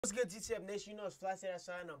What's good, GTF Nation? You know it's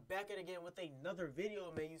Flvshysiah, and I'm back at it again with another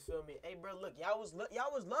video, man. You feel me? Hey, bro, look, y'all was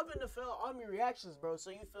loving the Fel Army reactions, bro. So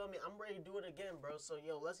you feel me? I'm ready to do it again, bro. So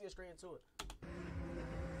yo, let's get straight into it.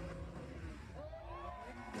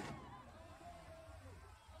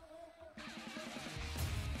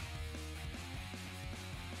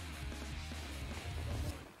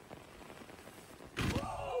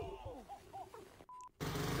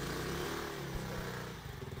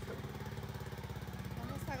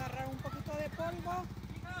 Polvo.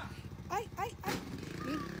 Ay, ay, ay.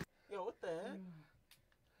 Yo, what the heck?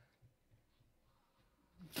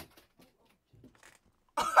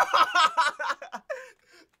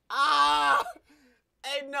 Ah!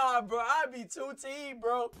 Hey, nah, bro. I'd be 2T,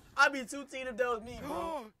 bro. I'd be 2T if that was me,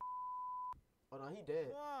 bro. Oh, no, he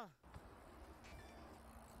dead.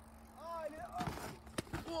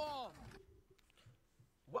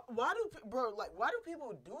 Why do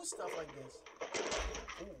people do stuff like this?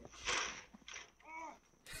 Ooh.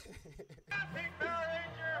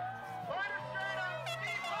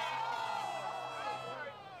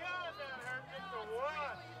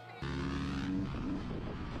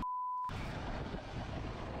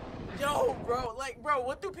 Yo, bro, bro,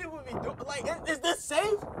 what do people be doing? Like, is this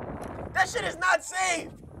safe? That shit is not safe.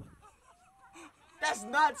 That's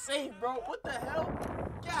not safe, bro. What the hell?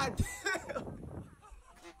 God damn.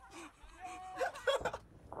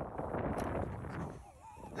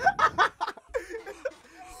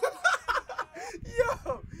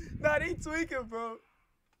 Yo, nah, they tweaking, bro.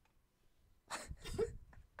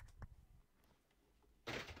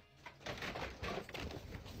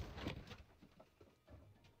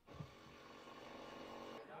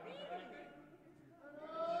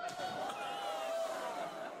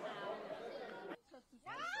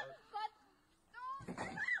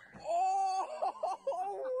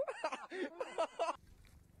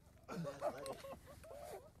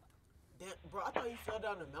 Damn, bro, I thought he fell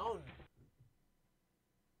down the mountain.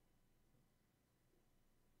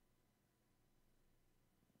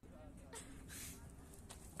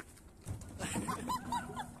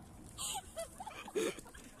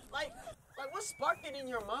 Like, what sparked it in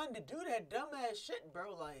your mind to do that dumbass shit,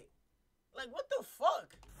 bro? Like, what the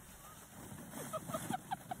fuck?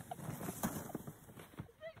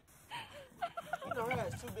 You know her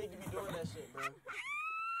ass too big to be doing that shit, bro.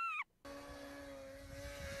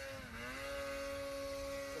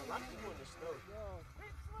 There's a lot of people in the snow.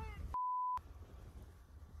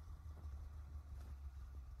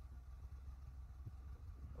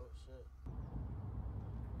 Oh shit.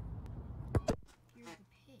 Here's the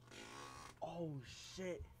pitch. Oh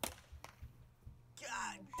shit.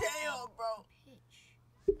 God damn, bro. Pitch.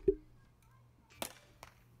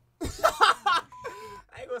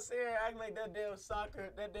 I ain't gonna say it, act like that damn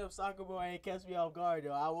soccer boy ain't catch me off guard,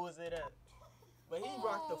 though. I will say that. But he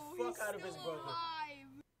rocked the fuck out of his brother. Alive.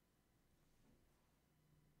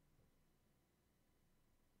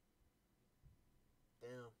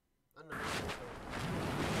 Damn. I know.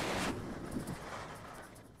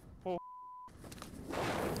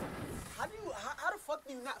 How the fuck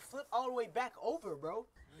do you not flip all the way back over, bro?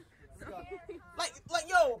 Like,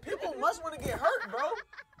 yo, people must want to get hurt, bro.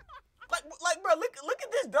 Like, bro, look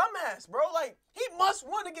at this dumbass, bro. Like, he must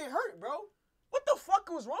want to get hurt, bro. What the fuck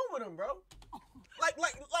was wrong with him, bro? Like,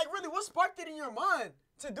 really, what sparked it in your mind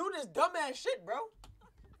to do this dumbass shit, bro?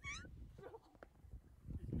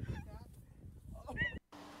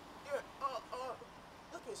 Yeah,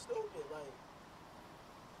 looking stupid, like.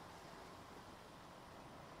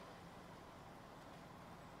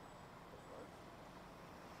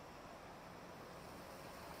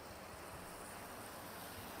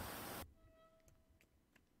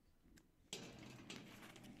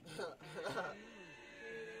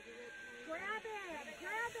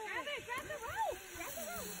 Grab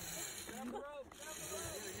the rope!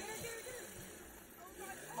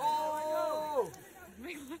 Oh! Oh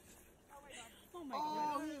my god. Oh my god.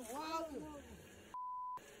 Oh, he wildin'.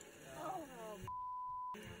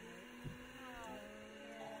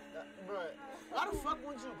 Bro, why the fuck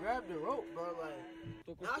wouldn't you grab the rope, bro?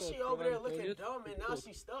 Like, now she over there looking dumb and now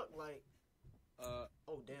she's stuck, like.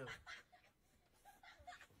 Oh, damn.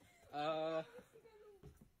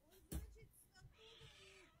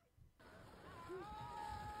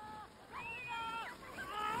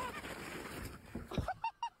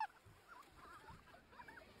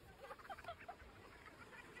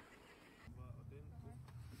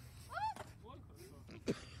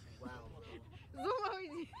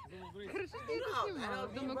 Хорошо, ты это снимал.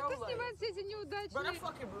 Думаю, кто снимает все эти неудачи? Bro, that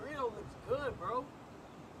fucking burrito looks good, bro.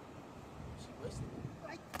 She wasted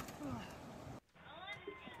it.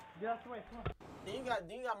 Yeah, that's right. Come on. Then you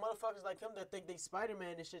got motherfuckers like him that think they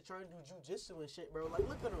Spider-Man and shit, trying to do jujitsu and shit, bro. Like,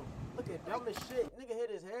 look at him. Look at dumb as shit. Nigga hit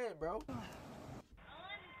his head, bro.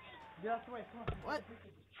 Get out the way, come on. What?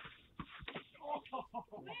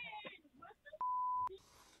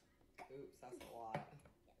 Oops, that's a lot.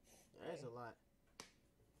 That is a lot.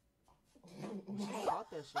 She caught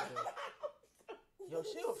that shit, though. Yo,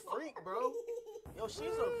 she a freak, bro. Yo,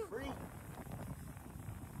 she's a freak.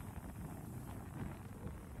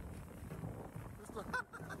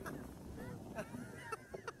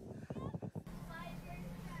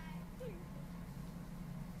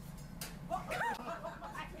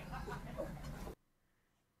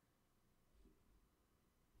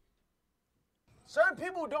 Certain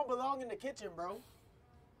people don't belong in the kitchen, bro.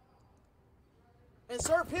 And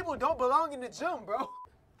certain people don't belong in the gym, bro.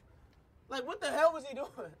 Like, what the hell was he doing?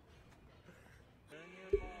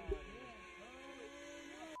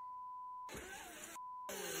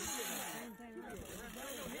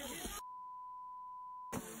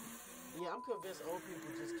 Yeah, I'm convinced old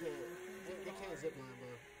people just can't. They can't zip line, bro.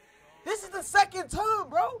 This is the second time,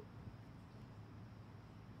 bro.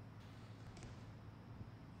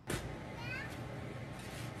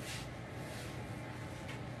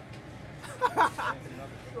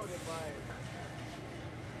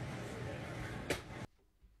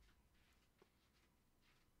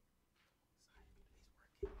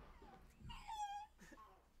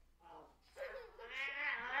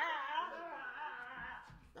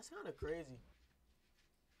 That's kind of crazy.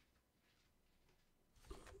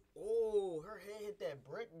 Oh, her head hit that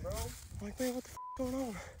brick, bro. Like, man, what the f going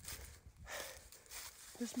on?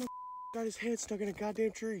 This mother got his head stuck in a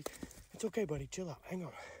goddamn tree. It's okay, buddy. Chill out. Hang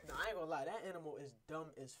on. Nah, I ain't gonna lie. That animal is dumb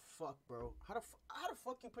as fuck, bro. How the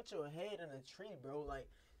fuck you put your head in a tree, bro? Like,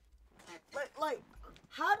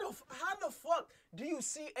 how the fuck do you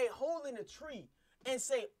see a hole in a tree and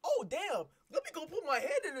say, oh damn, let me go put my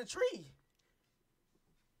head in a tree?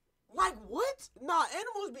 Like, what? Nah,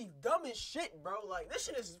 animals be dumb as shit, bro. Like, this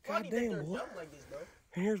shit is funny that they're dumb like this, bro.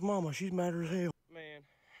 And here's Mama. She's madder as hell. Man,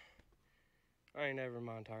 I ain't never in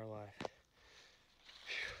my entire life.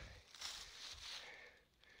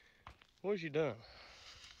 What has she done?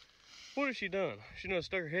 What has she done? She done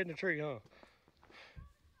stuck her head in a tree, huh?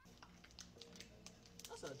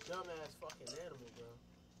 That's a dumbass fucking animal,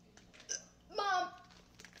 bro. Mom,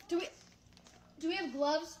 do we have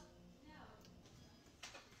gloves?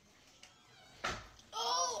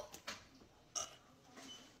 Oh!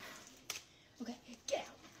 Okay, get out.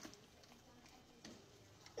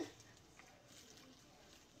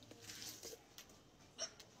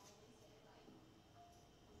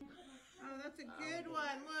 Oh, that's a good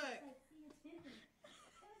one. Look. Do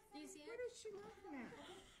you see it? What is she laughing at?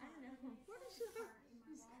 I don't know. What is she laughing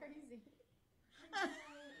It's crazy.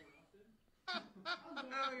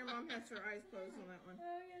 Oh, your mom has her eyes closed on that one.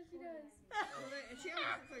 Oh, yeah, she does. She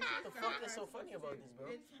almost looks like she's What the got fuck her is so eyes funny closed, about too. this,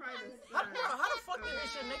 bro? It's probably the How, sun. bro, how the fuck did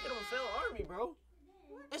this shit make it on Fail Army, bro?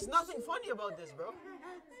 It's nothing funny about this, bro. I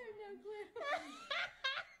have no clue.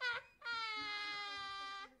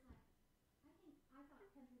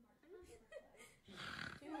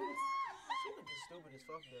 She looking stupid as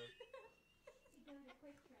fuck, though.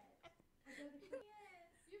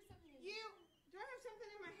 You, do I have something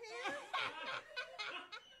in my hair?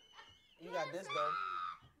 You got this, though.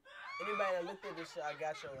 Anybody that looked at this shit, I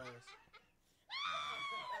got your ass.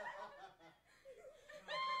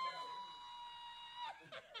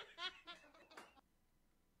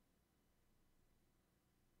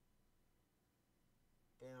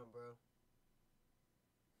 Damn, bro.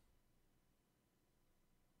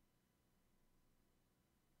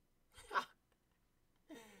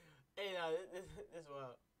 Hey, nah, this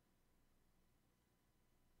wild.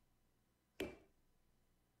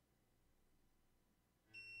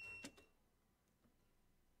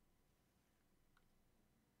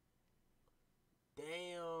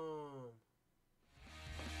 Damn.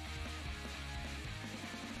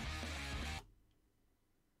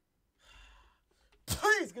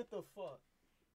 Please get the fuck.